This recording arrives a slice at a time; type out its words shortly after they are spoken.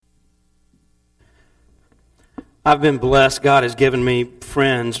I've been blessed. God has given me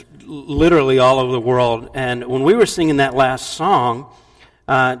friends literally all over the world. And when we were singing that last song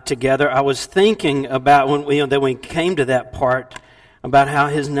together, I was thinking about when we came to that part about how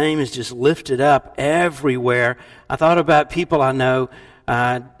His name is just lifted up everywhere. I thought about people I know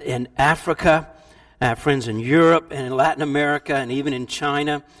in Africa, friends in Europe and in Latin America and even in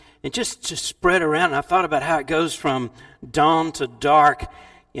China. It just spread around. And I thought about how it goes from dawn to dark,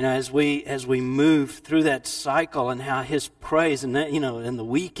 as we move through that cycle, and how His praise, and in the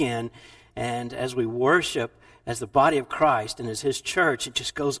weekend, and as we worship as the body of Christ and as His church, it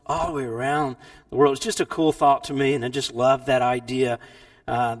just goes all the way around the world. It's just a cool thought to me, and I just love that idea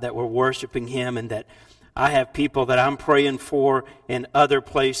that we're worshiping Him, and that I have people that I'm praying for in other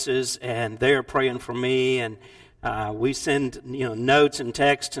places, and they're praying for me, and we send notes and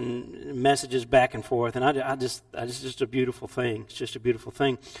texts and messages back and forth, and it's just a beautiful thing. It's just a beautiful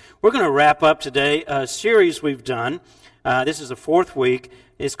thing. We're going to wrap up today a series we've done. This is the fourth week.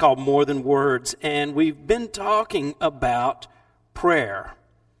 It's called More Than Words, and we've been talking about prayer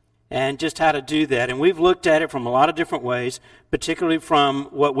and just how to do that. And we've looked at it from a lot of different ways, particularly from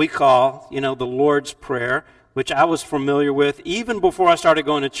what we call, the Lord's Prayer, which I was familiar with even before I started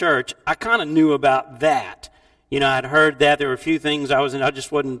going to church. I kind of knew about that. I'd heard that. There were a few things I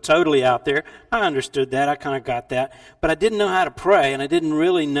just wasn't totally out there. I understood that. I kind of got that. But I didn't know how to pray, and I didn't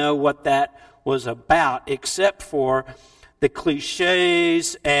really know what that was about, except for the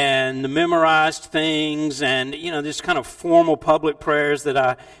cliches and the memorized things and, this kind of formal public prayers that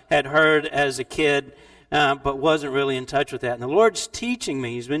I had heard as a kid, but wasn't really in touch with that. And the Lord's teaching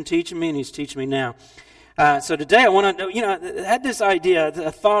me. He's been teaching me, and He's teaching me now. So today I want to, I had this idea,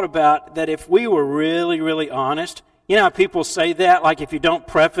 a thought about that if we were really, really honest, how people say that, like if you don't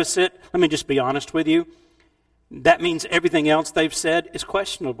preface it, let me just be honest with you, that means everything else they've said is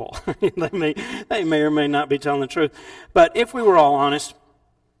questionable. They may or may not be telling the truth. But if we were all honest,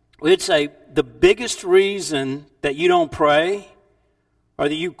 we'd say the biggest reason that you don't pray, or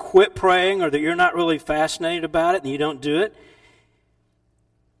that you quit praying, or that you're not really fascinated about it and you don't do it,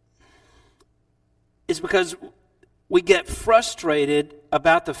 is because we get frustrated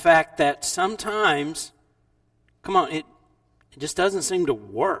about the fact that sometimes, it just doesn't seem to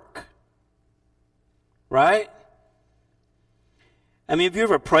work. Right? Have you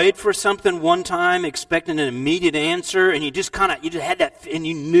ever prayed for something one time expecting an immediate answer, and you just had that, and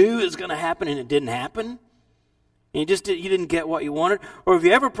you knew it was going to happen and it didn't happen? And you didn't get what you wanted? Or have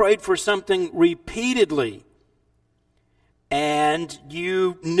you ever prayed for something repeatedly, and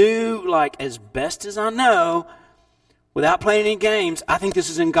you knew, like, as best as I know, without playing any games, I think this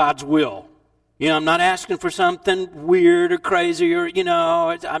is in God's will. I'm not asking for something weird or crazy or,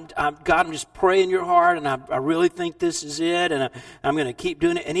 God, I'm just praying your heart, and I really think this is it, and I'm going to keep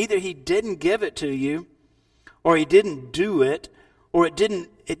doing it. And either He didn't give it to you, or He didn't do it, or it didn't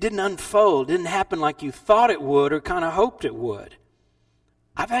unfold, didn't happen like you thought it would or kind of hoped it would.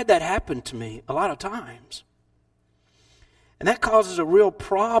 I've had that happen to me a lot of times. And that causes a real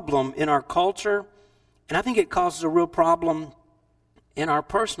problem in our culture, and I think it causes a real problem in our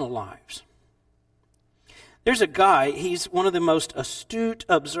personal lives. There's a guy, he's one of the most astute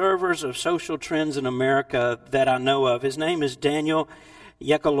observers of social trends in America that I know of. His name is Daniel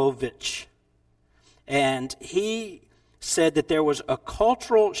Yakelovich. And he said that there was a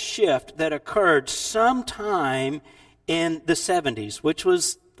cultural shift that occurred sometime in the 70s, which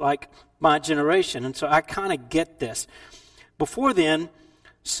was like my generation. And so I kind of get this. Before then,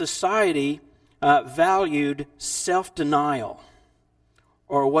 society valued self-denial,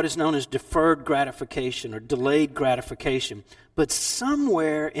 or what is known as deferred gratification or delayed gratification. But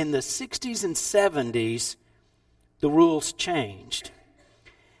somewhere in the 60s and 70s, the rules changed.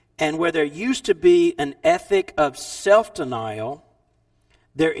 And where there used to be an ethic of self-denial,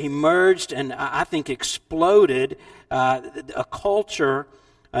 there emerged, and I think exploded, a culture,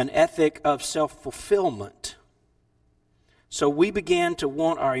 an ethic of self-fulfillment. So we began to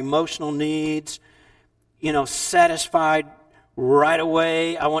want our emotional needs, satisfied right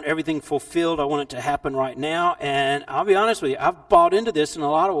away. I want everything fulfilled. I want it to happen right now. And I'll be honest with you, I've bought into this in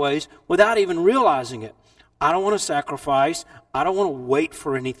a lot of ways without even realizing it. I don't want to sacrifice. I don't want to wait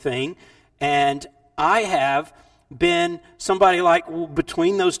for anything. And I have been somebody like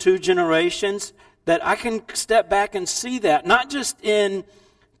between those two generations that I can step back and see that, not just in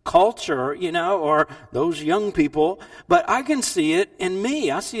culture, or those young people, but I can see it in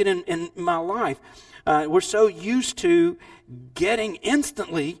me. I see it in my life. We're so used to getting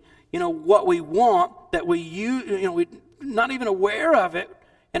instantly, what we want that we're not even aware of it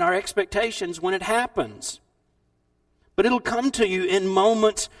in our expectations when it happens. But it'll come to you in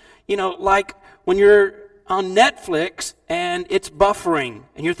moments, like when you're on Netflix and it's buffering.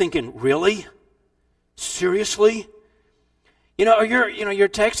 And you're thinking, really? Seriously? Or you're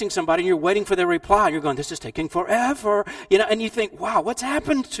texting somebody and you're waiting for their reply. And you're going, this is taking forever. And you think, wow, what's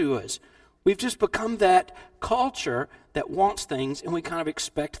happened to us? We've just become that culture that wants things, and we kind of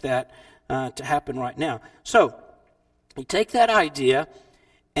expect that to happen right now. So you take that idea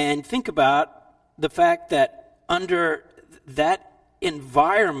and think about the fact that under that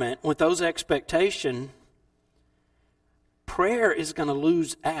environment with those expectations, prayer is going to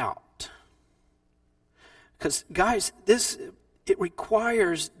lose out. Because, guys, it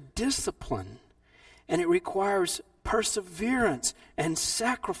requires discipline, and it requires perseverance and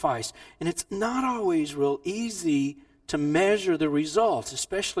sacrifice. And it's not always real easy to measure the results,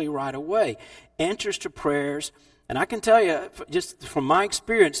 especially right away. Answers to prayers, and I can tell you, just from my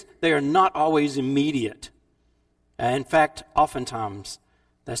experience, they are not always immediate. In fact, oftentimes,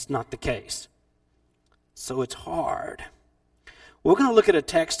 that's not the case. So it's hard. We're going to look at a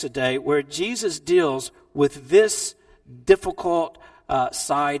text today where Jesus deals with this difficult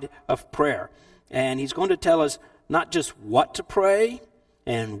side of prayer. And he's going to tell us not just what to pray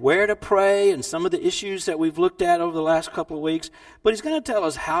and where to pray and some of the issues that we've looked at over the last couple of weeks, but he's going to tell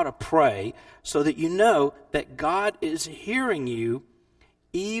us how to pray so that you know that God is hearing you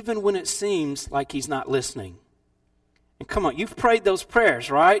even when it seems like he's not listening. And come on, you've prayed those prayers,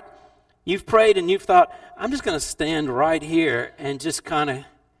 right? You've prayed and you've thought, I'm just going to stand right here and just kind of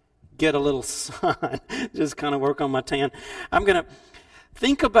get a little sun, just kind of work on my tan. I'm going to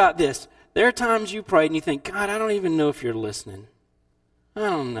think about this. There are times you prayed and you think, God, I don't even know if you're listening. I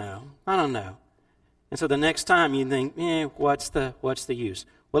don't know. And so the next time you think, what's the use?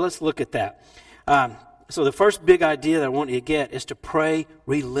 Well, let's look at that. So the first big idea that I want you to get is to pray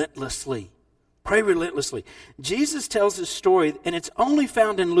relentlessly. Pray relentlessly. Jesus tells this story, and it's only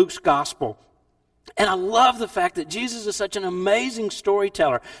found in Luke's gospel. And I love the fact that Jesus is such an amazing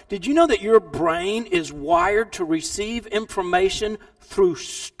storyteller. Did you know that your brain is wired to receive information through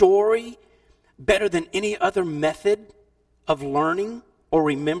story better than any other method of learning or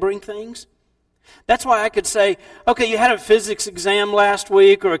remembering things? That's why I could say, okay, you had a physics exam last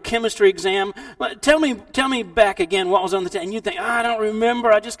week or a chemistry exam. Tell me back again what was on the test. And you think, I don't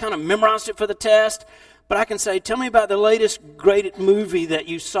remember. I just kind of memorized it for the test. But I can say, tell me about the latest great movie that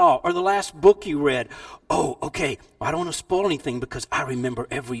you saw or the last book you read. Oh, okay. Well, I don't want to spoil anything because I remember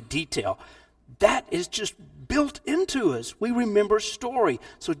every detail. That is just built into us. We remember story.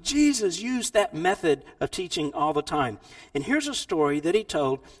 So Jesus used that method of teaching all the time. And here's a story that he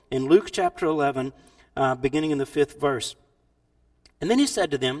told in Luke chapter 11, beginning in the 5th verse. And then he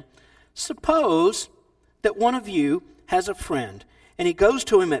said to them, suppose that one of you has a friend, and he goes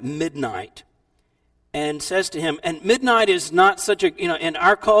to him at midnight and says to him, and midnight is not such a, in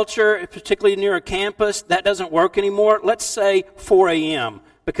our culture, particularly near a campus, that doesn't work anymore. Let's say 4 a.m.,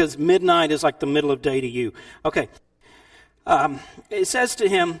 because midnight is like the middle of day to you. Okay. It says to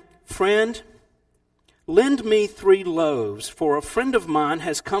him, friend, lend me 3 loaves, for a friend of mine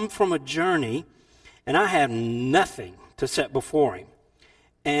has come from a journey, and I have nothing to set before him.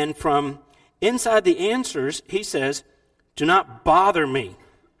 And from inside the answers, he says, do not bother me.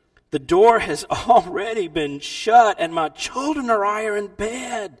 The door has already been shut, and my children and I are in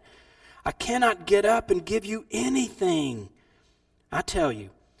bed. I cannot get up and give you anything. I tell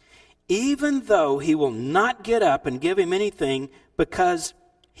you, even though he will not get up and give him anything because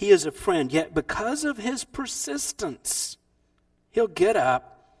he is a friend, yet because of his persistence, he'll get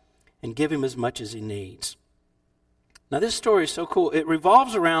up and give him as much as he needs. Now, this story is so cool. It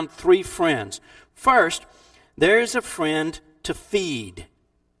revolves around 3 friends. First, there is a friend to feed.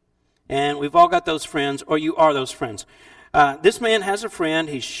 And we've all got those friends, or you are those friends. This man has a friend.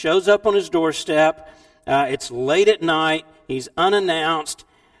 He shows up on his doorstep. It's late at night. He's unannounced.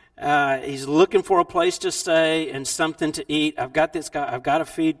 He's looking for a place to stay and something to eat. I've got this guy. I've got to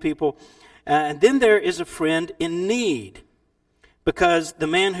feed people. And then there is a friend in need, because the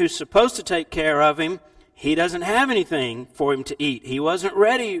man who's supposed to take care of him, he doesn't have anything for him to eat. He wasn't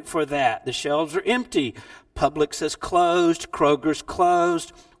ready for that. The shelves are empty. Publix has closed. Kroger's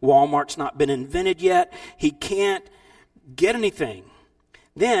closed. Walmart's not been invented yet. He can't get anything.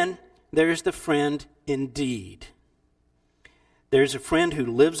 Then there's the friend in need. There's a friend who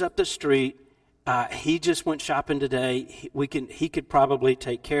lives up the street. He just went shopping today. He could probably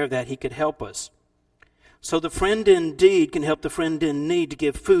take care of that. He could help us. So the friend in need can help the friend in need to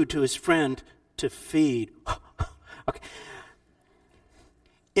give food to his friend to feed. Okay.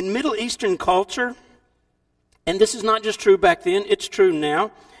 In Middle Eastern culture, and this is not just true back then, it's true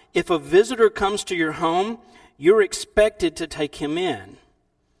now, if a visitor comes to your home, you're expected to take him in.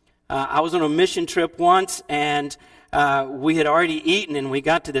 I was on a mission trip once, and we had already eaten, and we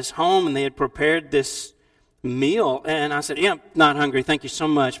got to this home, and they had prepared this meal. And I said, yeah, I'm not hungry. Thank you so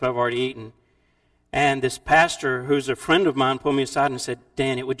much, but I've already eaten. And this pastor, who's a friend of mine, pulled me aside and said,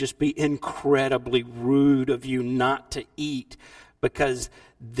 Dan, it would just be incredibly rude of you not to eat, because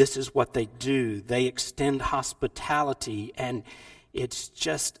this is what they do. They extend hospitality, and it's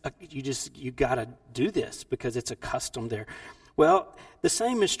just, you got to do this because it's a custom there. Well, the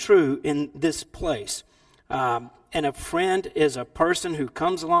same is true in this place. And a friend is a person who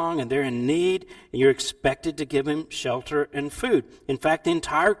comes along and they're in need, and you're expected to give him shelter and food. In fact, the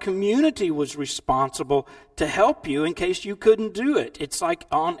entire community was responsible to help you in case you couldn't do it. It's like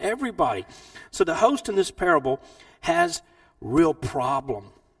on everybody. So the host in this parable has real problem.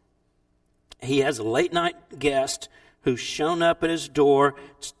 He has a late night guest who's shown up at his door.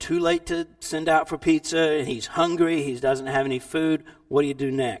 It's too late to send out for pizza, and he's hungry. He doesn't have any food. What do you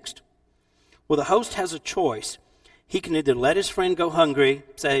do next? Well, the host has a choice. He can either let his friend go hungry,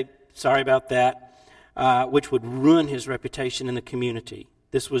 say, sorry about that, which would ruin his reputation in the community.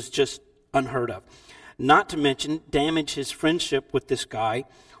 This was just unheard of. Not to mention damage his friendship with this guy,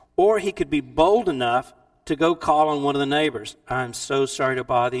 or he could be bold enough to go call on one of the neighbors. I'm so sorry to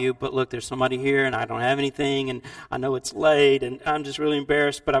bother you, but look, there's somebody here, and I don't have anything, and I know it's late, and I'm just really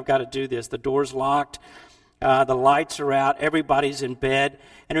embarrassed, but I've got to do this. The door's locked. The lights are out. Everybody's in bed.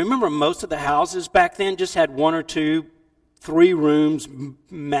 And remember, most of the houses back then just had 1 or 2, 3 rooms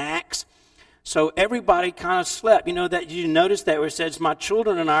max. So everybody kind of slept. You notice that where it says, my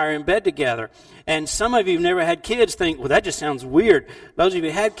children and I are in bed together. And some of you who've never had kids think, well, that just sounds weird. Those of you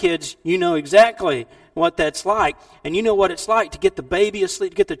who had kids, you know exactly what that's like. And you know what it's like to get the baby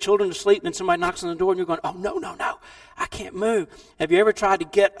asleep, to get the children to sleep, and then somebody knocks on the door and you're going, oh, no, I can't move. Have you ever tried to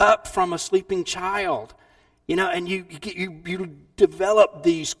get up from a sleeping child? And you develop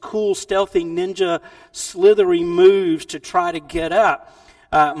these cool, stealthy, ninja, slithery moves to try to get up.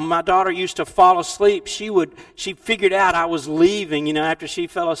 My daughter used to fall asleep. She figured out I was leaving, after she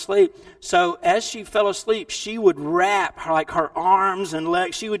fell asleep. So as she fell asleep, she would wrap her arms and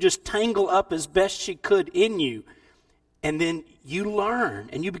legs. She would just tangle up as best she could in you. And then you learn,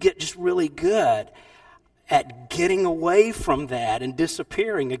 and you get just really good at getting away from that and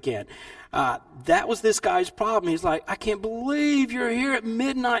disappearing again. That was this guy's problem. He's like, I can't believe you're here at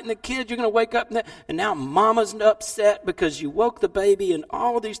midnight and the kids, you're going to wake up and now mama's upset because you woke the baby and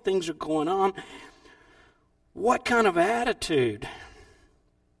all of these things are going on. What kind of attitude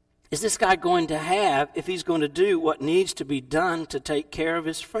is this guy going to have if he's going to do what needs to be done to take care of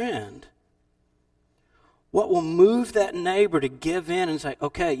his friend? What will move that neighbor to give in and say,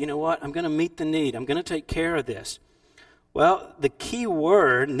 okay, you know what, I'm going to meet the need. I'm going to take care of this. Well, the key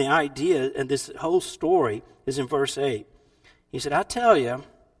word and the idea in this whole story is in verse 8. He said, I tell you,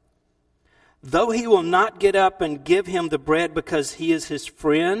 though he will not get up and give him the bread because he is his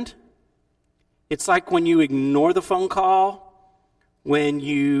friend, it's like when you ignore the phone call, when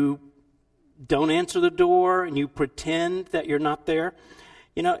you don't answer the door and you pretend that you're not there.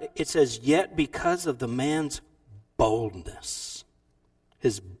 It says, yet because of the man's boldness,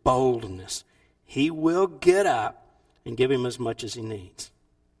 his boldness, he will get up and give him as much as he needs.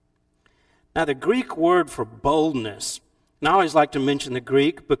 Now, the Greek word for boldness, and I always like to mention the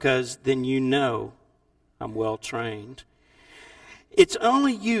Greek because then I'm well trained. It's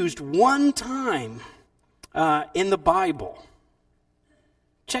only used one time in the Bible.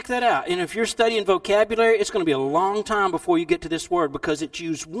 Check that out. And if you're studying vocabulary, it's going to be a long time before you get to this word because it's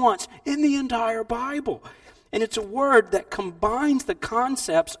used once in the entire Bible. And it's a word that combines the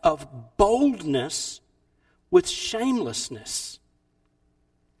concepts of boldness with shamelessness.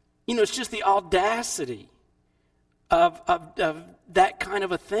 It's just the audacity of that kind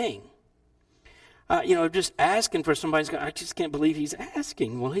of a thing. Just asking for somebody's going, I just can't believe he's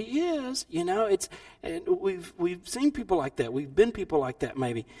asking. Well, he is. And we've seen people like that. We've been people like that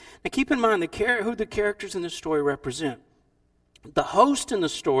maybe. Now keep in mind who the characters in this story represent. The host in the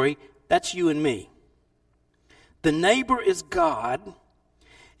story, that's you and me. The neighbor is God.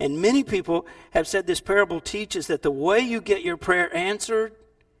 And many people have said this parable teaches that the way you get your prayer answered,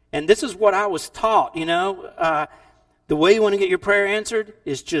 and this is what I was taught, the way you want to get your prayer answered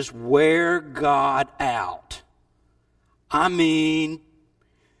is just wear God out. I mean,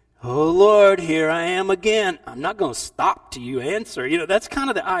 oh Lord, here I am again. I'm not going to stop till you answer. That's kind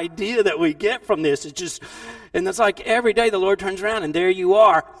of the idea that we get from this. And it's like every day the Lord turns around and there you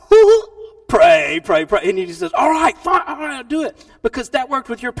are. Pray. And he says, all right, fine, all right, I'll do it. Because that worked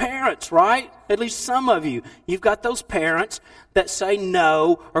with your parents, right? At least some of you. You've got those parents that say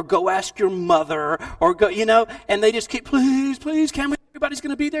no, or go ask your mother, or go, and they just keep, please, can we everybody's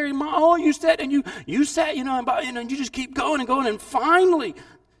going to be there. And you sat, and you sat, and you just keep going and going. And finally,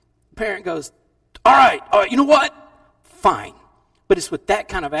 the parent goes, all right, you know what? Fine. But it's with that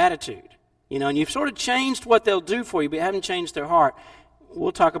kind of attitude, and you've sort of changed what they'll do for you, but you haven't changed their heart.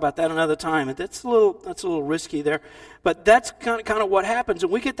 We'll talk about that another time. That's a little risky there. But that's kind of what happens.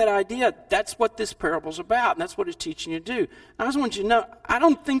 And we get that idea. That's what this parable's about. And that's what it's teaching you to do. I just want you to know, I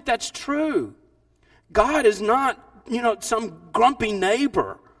don't think that's true. God is not, some grumpy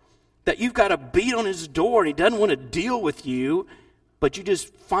neighbor that you've got to beat on his door and he doesn't want to deal with you, but you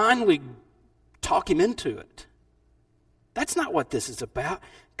just finally talk him into it. That's not what this is about.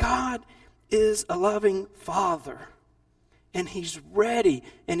 God is a loving Father. And he's ready,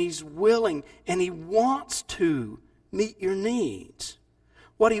 and he's willing, and he wants to meet your needs.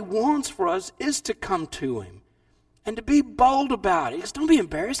 What he wants for us is to come to him and to be bold about it. He goes, don't be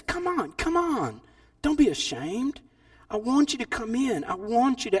embarrassed. Come on. Don't be ashamed. I want you to come in. I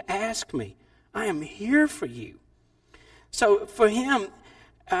want you to ask me. I am here for you. So for him,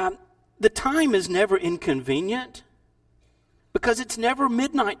 the time is never inconvenient because it's never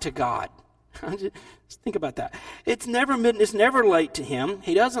midnight to God. Just think about that. It's never late to him.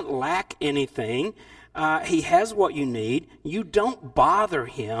 He doesn't lack anything. He has what you need. You don't bother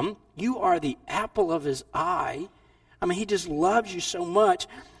him. You are the apple of his eye. I mean, he just loves you so much.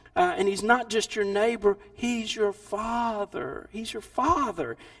 And he's not just your neighbor. He's your Father. He's your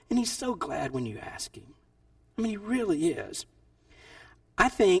Father. And he's so glad when you ask him. I mean, he really is. I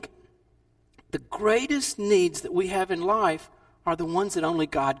think the greatest needs that we have in life are the ones that only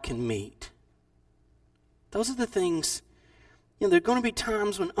God can meet. Those are the things, there are going to be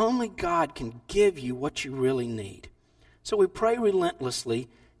times when only God can give you what you really need. So we pray relentlessly,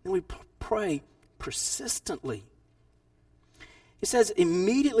 and we pray persistently. It says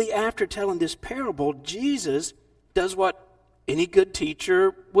immediately after telling this parable, Jesus does what any good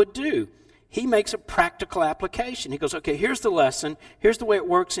teacher would do. He makes a practical application. He goes, okay, here's the lesson. Here's the way it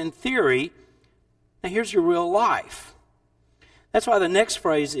works in theory. Now here's your real life. That's why the next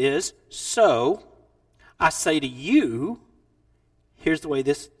phrase is, so I say to you, here's the way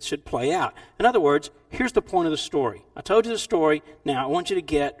this should play out. In other words, here's the point of the story. I told you the story. Now I want you to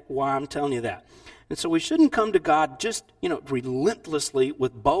get why I'm telling you that. And so we shouldn't come to God just, relentlessly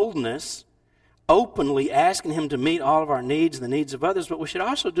with boldness, openly asking him to meet all of our needs and the needs of others, but we should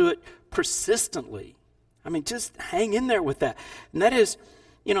also do it persistently. I mean, just hang in there with that. And that is,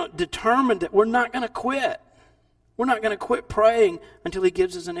 determined that we're not going to quit. We're not going to quit praying until he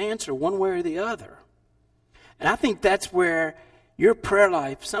gives us an answer one way or the other. And I think that's where your prayer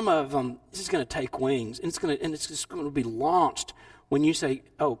life, some of them, this is going to take wings. And it's just going to be launched when you say,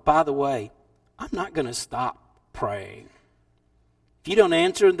 oh, by the way, I'm not going to stop praying. If you don't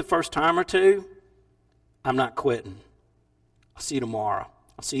answer the first time or two, I'm not quitting. I'll see you tomorrow.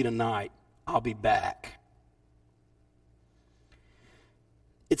 I'll see you tonight. I'll be back.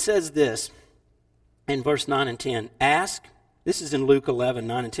 It says this in verse 9 and 10. Ask, this is in Luke 11,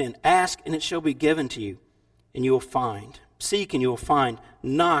 9 and 10. Ask, and it shall be given to you, and you will find. Seek, and you will find.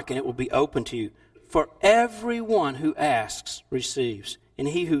 Knock, and it will be open to you. For everyone who asks receives, and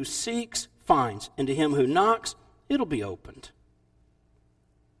he who seeks finds, and to him who knocks, it'll be opened.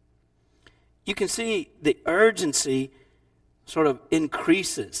 You can see the urgency sort of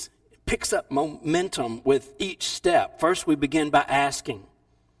increases. It picks up momentum with each step. First, we begin by asking.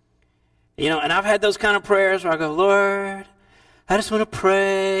 And I've had those kind of prayers where I go, Lord, I just want to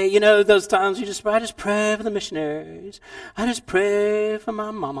pray. Those times I just pray for the missionaries. I just pray for my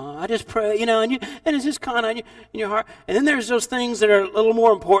mama. I just pray, and it's just kind of in your heart. And then there's those things that are a little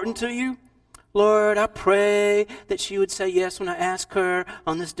more important to you. Lord, I pray that she would say yes when I ask her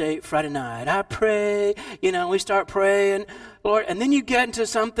on this date Friday night. I pray, we start praying, Lord, and then you get into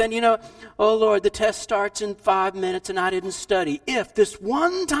something, oh Lord, the test starts in 5 minutes and I didn't study. If this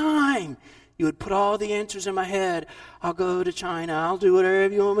one time you would put all the answers in my head, I'll go to China, I'll do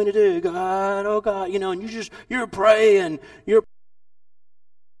whatever you want me to do, God, oh God, and you're praying,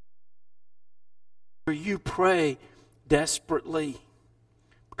 you pray desperately.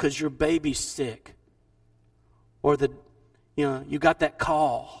 Because your baby's sick, or you got that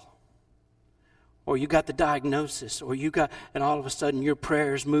call, or you got the diagnosis, and all of a sudden your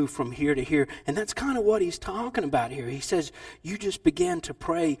prayers move from here to here. And that's kind of what he's talking about here. He says, you just began to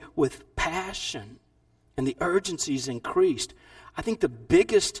pray with passion, and the urgency's increased. I think the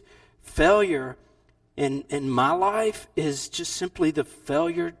biggest failure in my life is just simply the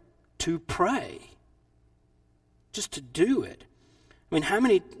failure to pray, just to do it. I mean, how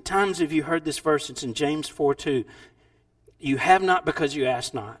many times have you heard this verse? It's in James 4:2. You have not because you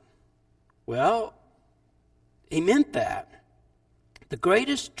ask not. Well, he meant that. The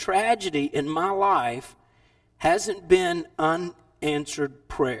greatest tragedy in my life hasn't been unanswered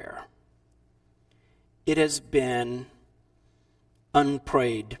prayer. It has been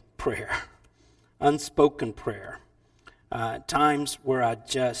unprayed prayer, unspoken prayer, times where I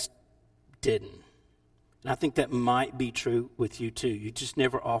just didn't. And I think that might be true with you too. You just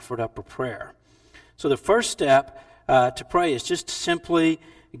never offered up a prayer. So the first step to pray is just to simply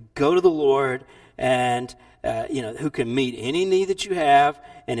go to the Lord and, who can meet any need that you have,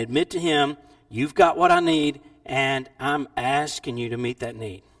 and admit to Him, you've got what I need, and I'm asking you to meet that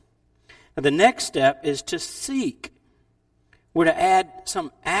need. Now, the next step is to seek. We're to add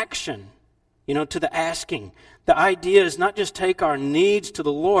some action, to the asking. The idea is not just take our needs to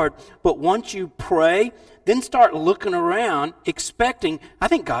the Lord, but once you pray, then start looking around, expecting, I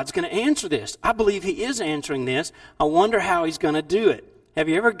think God's going to answer this. I believe He is answering this. I wonder how He's going to do it. Have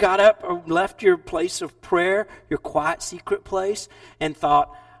you ever got up or left your place of prayer, your quiet, secret place, and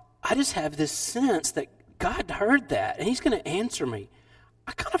thought, I just have this sense that God heard that, and He's going to answer me.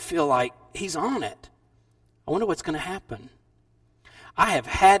 I kind of feel like He's on it. I wonder what's going to happen. I have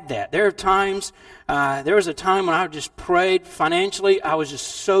had that. There are times, there was a time when I just prayed financially. I was just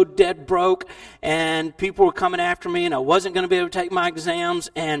so dead broke, and people were coming after me, and I wasn't going to be able to take my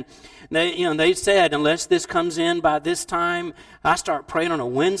exams. And they said, unless this comes in by this time, I start praying on a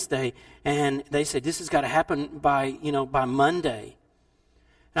Wednesday, and they said this has got to happen by Monday.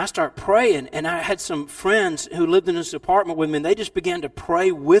 And I start praying, and I had some friends who lived in this apartment with me, and they just began to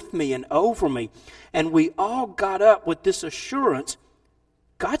pray with me and over me. And we all got up with this assurance,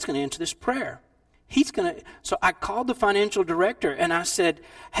 God's going to answer this prayer. He's going to. So I called the financial director, and I said,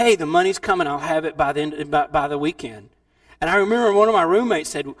 hey, the money's coming. I'll have it by the weekend. And I remember one of my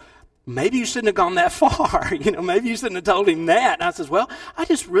roommates said, maybe you shouldn't have gone that far. Maybe you shouldn't have told him that. And I said, well, I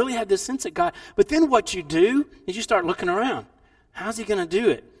just really had this sense of God. But then what you do is you start looking around. How's He going to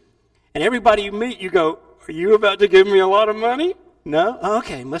do it? And everybody you meet, you go, are you about to give me a lot of money? No?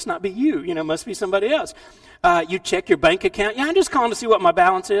 Okay, must not be you. Must be somebody else. You check your bank account. Yeah, I'm just calling to see what my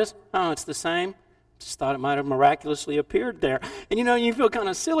balance is. Oh, it's the same. Just thought it might have miraculously appeared there. And you feel kind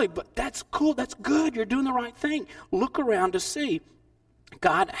of silly, but that's cool. That's good. You're doing the right thing. Look around to see,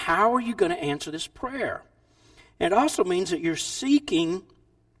 God, how are you going to answer this prayer? And it also means that you're seeking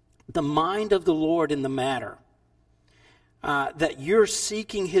the mind of the Lord in the matter. That you're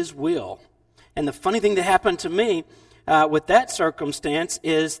seeking His will. And the funny thing that happened to me with that circumstance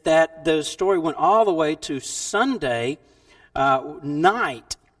is that the story went all the way to Sunday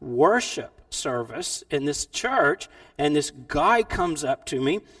night worship service in this church, and this guy comes up to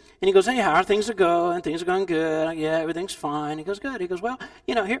me, and he goes, hey, how are things going? Things are going good. Yeah, everything's fine. He goes, good. He goes, well,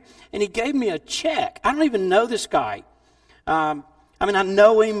 here. And he gave me a check. I don't even know this guy. I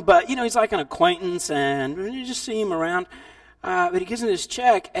know him, but, he's like an acquaintance, and you just see him around. But he gives me this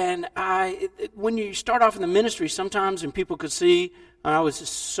check, and when you start off in the ministry, sometimes, and people could see, I was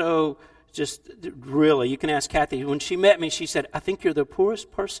just really, you can ask Kathy. When she met me, she said, I think you're the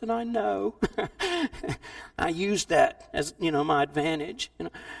poorest person I know. I used that as, my advantage. And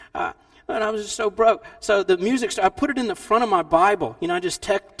I was just so broke. So the music, I put it in the front of my Bible. I just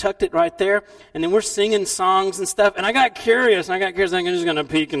tucked it right there. And then we're singing songs and stuff. And I got curious. I'm just going to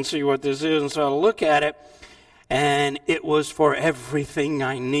peek and see what this is. And so I look at it. And it was for everything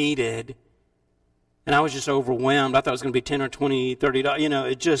I needed. And I was just overwhelmed. I thought it was going to be $10 or $20,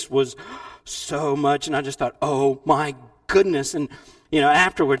 $30. It just was so much. And I just thought, oh, my goodness. And,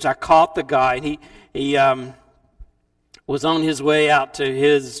 afterwards I caught the guy. And he was on his way out to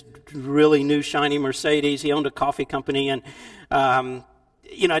his really new shiny Mercedes. He owned a coffee company. And,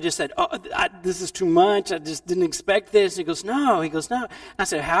 I just said, oh, this is too much. I just didn't expect this. He goes, no. I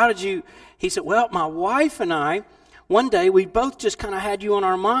said, how did you? He said, well, my wife and I, one day we both just kind of had you on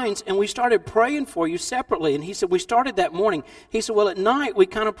our minds, and we started praying for you separately. And he said, we started that morning. He said, well, at night we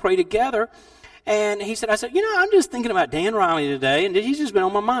kind of pray together. And he said, I said, I'm just thinking about Dan Riley today, and he's just been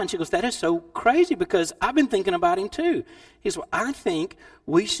on my mind. She goes, that is so crazy because I've been thinking about him too. He said, well, I think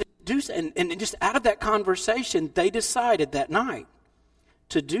we should do so. And just out of that conversation, they decided that night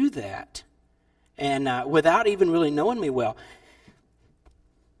to do that, and without even really knowing me well.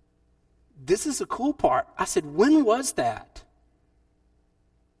 This is the cool part. I said, when was that?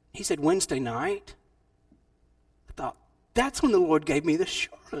 He said, Wednesday night. I thought, that's when the Lord gave me the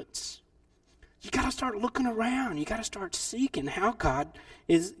assurance. You got to start looking around. You got to start seeking how God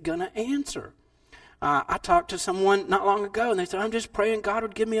is going to answer. I talked to someone not long ago, and they said, I'm just praying God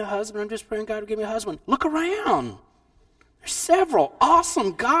would give me a husband. I'm just praying God would give me a husband. Look around. There's several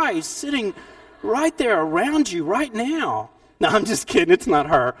awesome guys sitting right there around you right now. No, I'm just kidding. It's not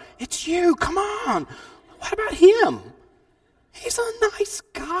her. It's you. Come on. What about him? He's a nice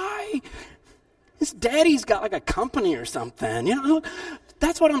guy. His daddy's got like a company or something. You know,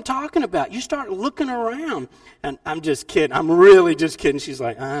 that's what I'm talking about. You start looking around. And I'm just kidding. I'm really just kidding. She's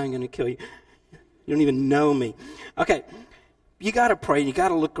like, I'm going to kill you. You don't even know me. Okay, you got to pray. You got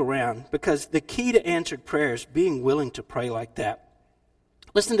to look around, because the key to answered prayer is being willing to pray like that.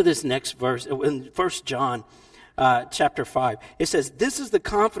 Listen to this next verse in 1 John chapter 5. It says, this is the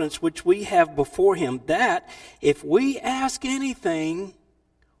confidence which we have before him, that if we ask anything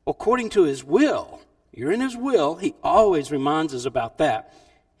according to his will, you're in his will, he always reminds us about that.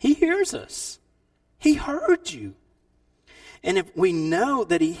 He hears us. He heard you. And if we know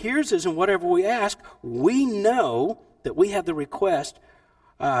that he hears us in whatever we ask, we know that we have the request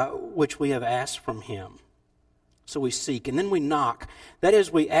which we have asked from him. So we seek, and then we knock. That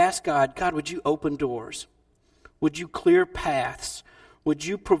is, we ask God, God, would you open doors? Would you clear paths? Would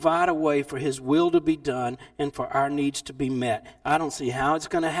you provide a way for his will to be done and for our needs to be met? I don't see how it's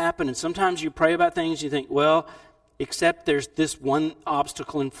going to happen. And sometimes you pray about things, you think, well, except there's this one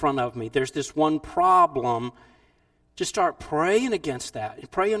obstacle in front of me. There's this one problem. Just start praying against that.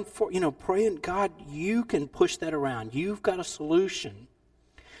 Praying, God, you can push that around. You've got a solution.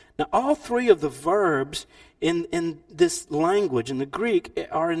 Now, all three of the verbs in this language, in the Greek,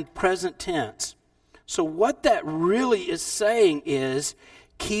 are in present tense. So what that really is saying is,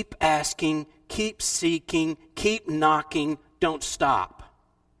 keep asking, keep seeking, keep knocking, don't stop.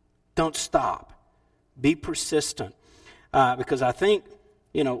 Don't stop. Be persistent. Because I think,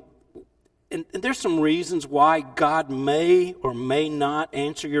 and there's some reasons why God may or may not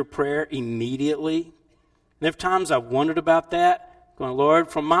answer your prayer immediately. And there are times I've wondered about that, going, Lord,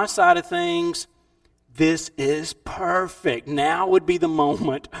 from my side of things, this is perfect. Now would be the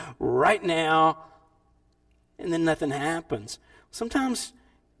moment, right now. And then nothing happens. Sometimes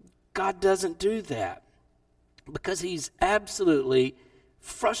God doesn't do that because he's absolutely,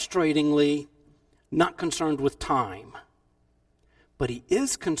 frustratingly not concerned with time. But he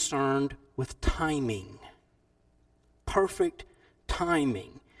is concerned with timing. Perfect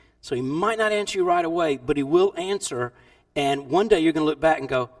timing. So he might not answer you right away, but he will answer. And one day you're going to look back and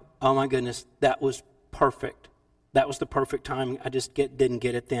go, oh my goodness, that was perfect. That was the perfect timing. I just didn't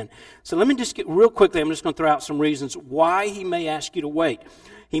get it then. So let me just get real quickly, I'm just going to throw out some reasons why he may ask you to wait.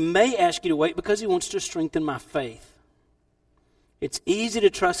 He may ask you to wait because he wants to strengthen my faith. It's easy to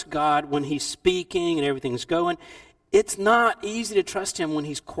trust God when he's speaking and everything's going. It's not easy to trust him when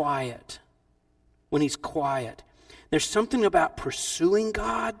he's quiet. When he's quiet. There's something about pursuing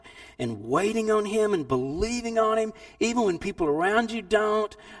God and waiting on him and believing on him, even when people around you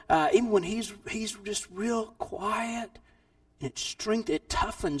don't, even when he's just real quiet. It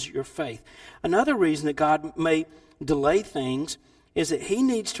toughens your faith. Another reason that God may delay things is that he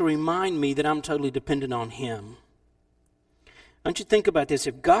needs to remind me that I'm totally dependent on him. Don't you think about this?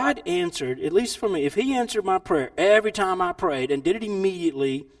 If God answered, at least for me, if he answered my prayer every time I prayed and did it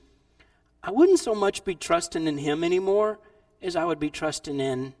immediately, I wouldn't so much be trusting in him anymore as I would be trusting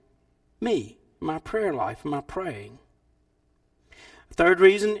in me, my prayer life, my praying. Third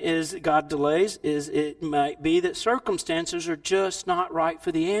reason is that God delays is it might be that circumstances are just not right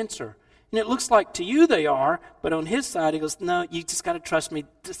for the answer. And it looks like to you they are, but on his side he goes, no, you just got to trust me.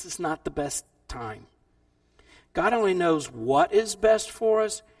 This is not the best time. God only knows what is best for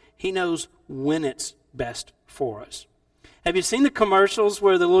us. He knows when it's best for us. Have you seen the commercials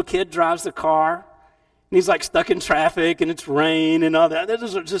where the little kid drives the car and he's like stuck in traffic and it's rain and all that?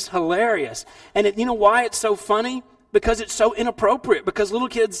 Those are just hilarious. And you know why it's so funny? Because it's so inappropriate. Because little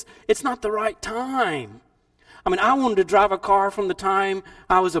kids, it's not the right time. I mean, I wanted to drive a car from the time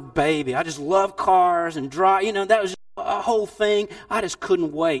I was a baby. I just love cars and drive. That was a whole thing. I just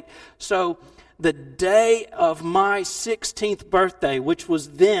couldn't wait. So the day of my 16th birthday, which was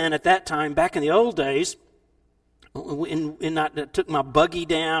then, at that time, back in the old days, I took my buggy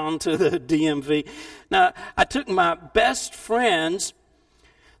down to the DMV. Now, I took my best friend's,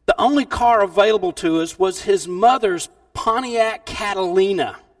 the only car available to us was his mother's Pontiac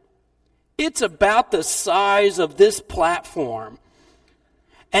Catalina. It's about the size of this platform.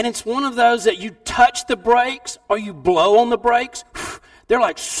 And it's one of those that you touch the brakes or you blow on the brakes, they're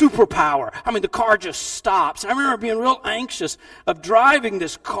like superpower. I mean, the car just stops. I remember being real anxious of driving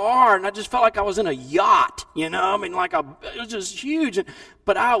this car, and I just felt like I was in a yacht, it was just huge.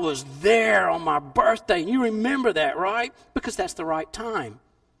 But I was there on my birthday, and you remember that, right? Because that's the right time.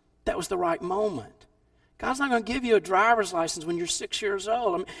 That was the right moment. God's not going to give you a driver's license when you're 6 years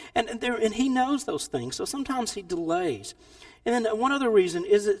old. And he knows those things, so sometimes he delays. And then one other reason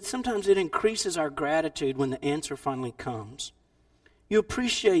is that sometimes it increases our gratitude when the answer finally comes. You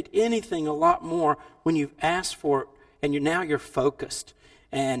appreciate anything a lot more when you've asked for it and now you're focused.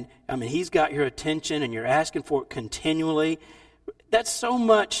 And, I mean, He's got your attention, and you're asking for it continually. That's so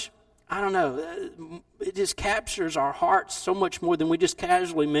much, I don't know, it just captures our hearts so much more than we just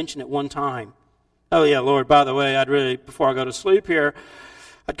casually mention at one time. Oh, yeah, Lord, by the way, before I go to sleep here,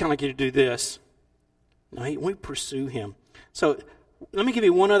 I'd kind of like you to do this. No, we pursue Him. So let me give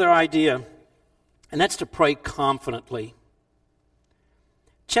you one other idea, and that's to pray confidently.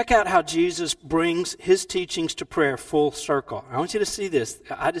 Check out how Jesus brings His teachings to prayer full circle. I want you to see this.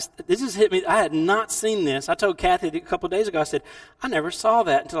 This has hit me. I had not seen this. I told Kathy a couple of days ago, I said, I never saw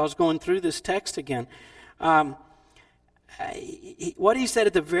that until I was going through this text again. What He said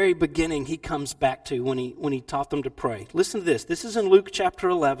at the very beginning, He comes back to when he taught them to pray. Listen to this. This is in Luke chapter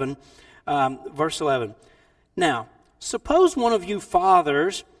 11, verse 11. Now, suppose one of you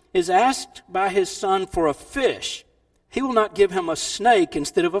fathers is asked by his son for a fish. He will not give him a snake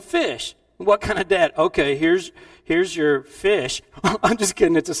instead of a fish. What kind of dad? Okay, here's your fish. I'm just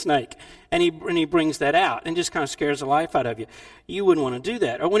kidding, it's a snake. And he brings that out and just kind of scares the life out of you. You wouldn't want to do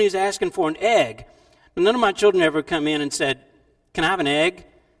that. Or when he's asking for an egg. None of my children ever come in and said, can I have an egg?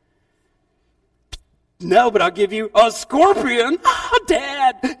 No, but I'll give you a scorpion. Oh,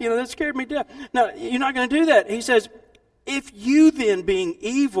 Dad, that scared me to death. No, you're not going to do that. He says, if you then, being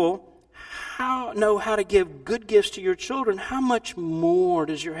evil, know how to give good gifts to your children, how much more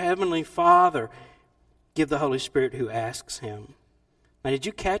does your heavenly Father give the Holy Spirit who asks Him? Now, did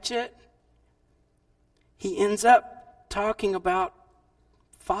you catch it? He ends up talking about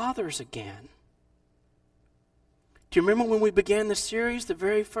fathers again. Do you remember when we began the series, the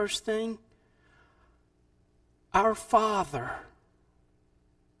very first thing? Our Father,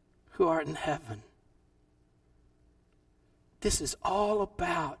 who art in heaven. This is all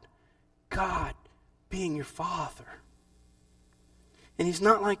about God being your Father. And He's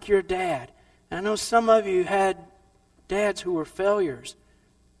not like your dad. And I know some of you had dads who were failures.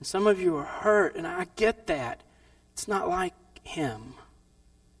 And some of you are hurt, and I get that. It's not like Him.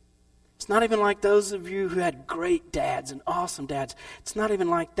 It's not even like those of you who had great dads and awesome dads. It's not even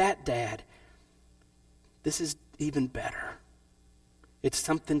like that dad. This is even better. It's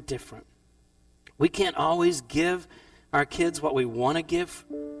something different. We can't always give our kids what we want to give.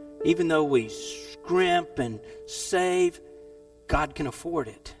 Even though we scrimp and save, God can afford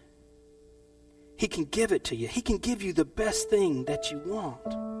it. He can give it to you. He can give you the best thing that you want.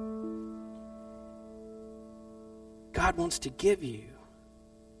 God wants to give you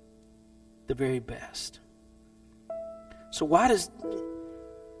the very best. So why does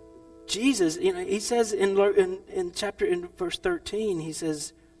Jesus, He says in verse 13, He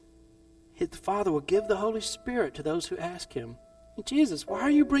says, the Father will give the Holy Spirit to those who ask Him. Jesus, why are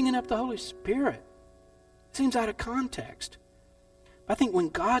you bringing up the Holy Spirit? It seems out of context. I think when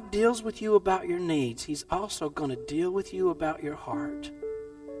God deals with you about your needs, He's also going to deal with you about your heart.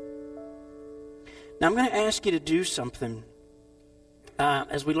 Now, I'm going to ask you to do something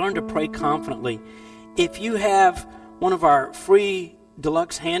as we learn to pray confidently. If you have one of our free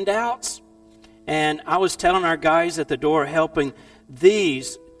deluxe handouts, and I was telling our guys at the door helping,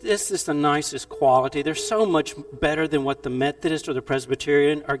 this is the nicest quality. They're so much better than what the Methodist or the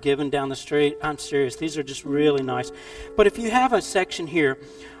Presbyterian are given down the street. I'm serious. These are just really nice. But if you have a section here,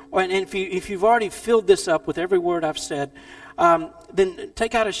 and if you've already filled this up with every word I've said, then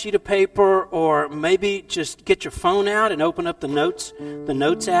take out a sheet of paper, or maybe just get your phone out and open up the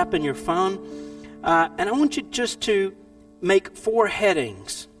notes app in your phone. And I want you just to make 4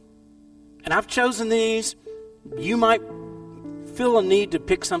 headings. And I've chosen these. You might feel a need to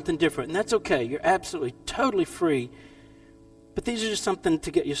pick something different, and that's okay. You're absolutely, totally free. But these are just something to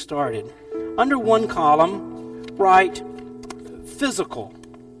get you started. Under one column, write physical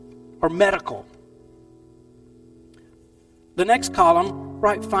or medical. The next column,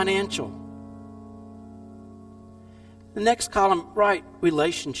 write financial. The next column, write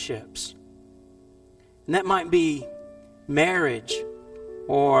relationships. And that might be marriage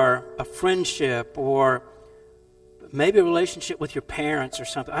or a friendship or maybe a relationship with your parents or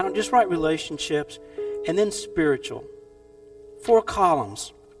something. I don't just write relationships. And then spiritual. 4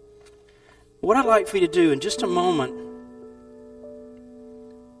 columns. What I'd like for you to do in just a moment,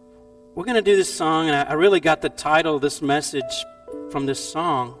 we're going to do this song, and I really got the title of this message from this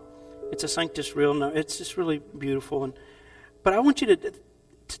song. It's a Sanctus Real. No, it's just really beautiful. But I want you to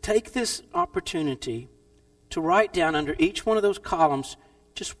take this opportunity to write down under each one of those columns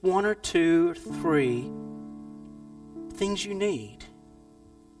just 1 or 2 or 3 things you need.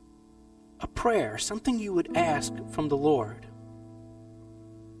 A prayer, something you would ask from the Lord.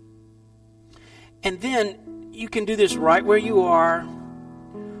 And then you can do this right where you are.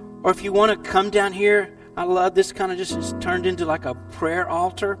 Or if you want to come down here, I love this kind of just turned into like a prayer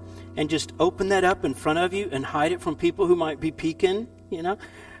altar, and just open that up in front of you and hide it from people who might be peeking,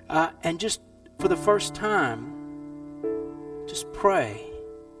 and just for the first time, just pray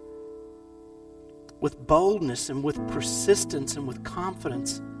with boldness and with persistence and with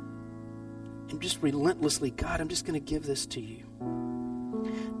confidence, and just relentlessly, God, I'm just going to give this to you.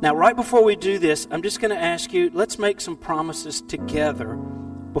 Now, right before we do this, I'm just going to ask you, let's make some promises together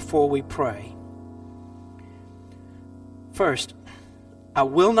before we pray. First, I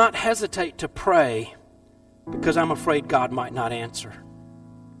will not hesitate to pray because I'm afraid God might not answer.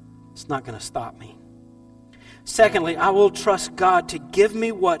 It's not going to stop me. Secondly, I will trust God to give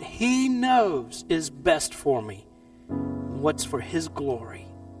me what He knows is best for me, what's for His glory.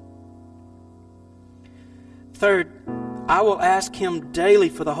 Third, I will ask Him daily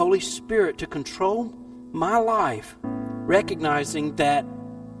for the Holy Spirit to control my life, recognizing that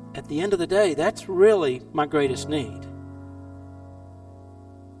at the end of the day, that's really my greatest need.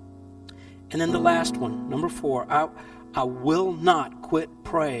 And then the last one, number 4, I will not quit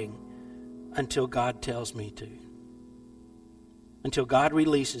praying until God tells me to. Until God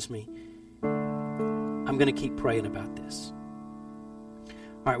releases me, I'm going to keep praying about this.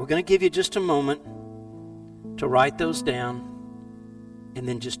 All right, we're going to give you just a moment to write those down and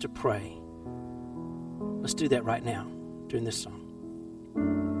then just to pray. Let's do that right now during this song.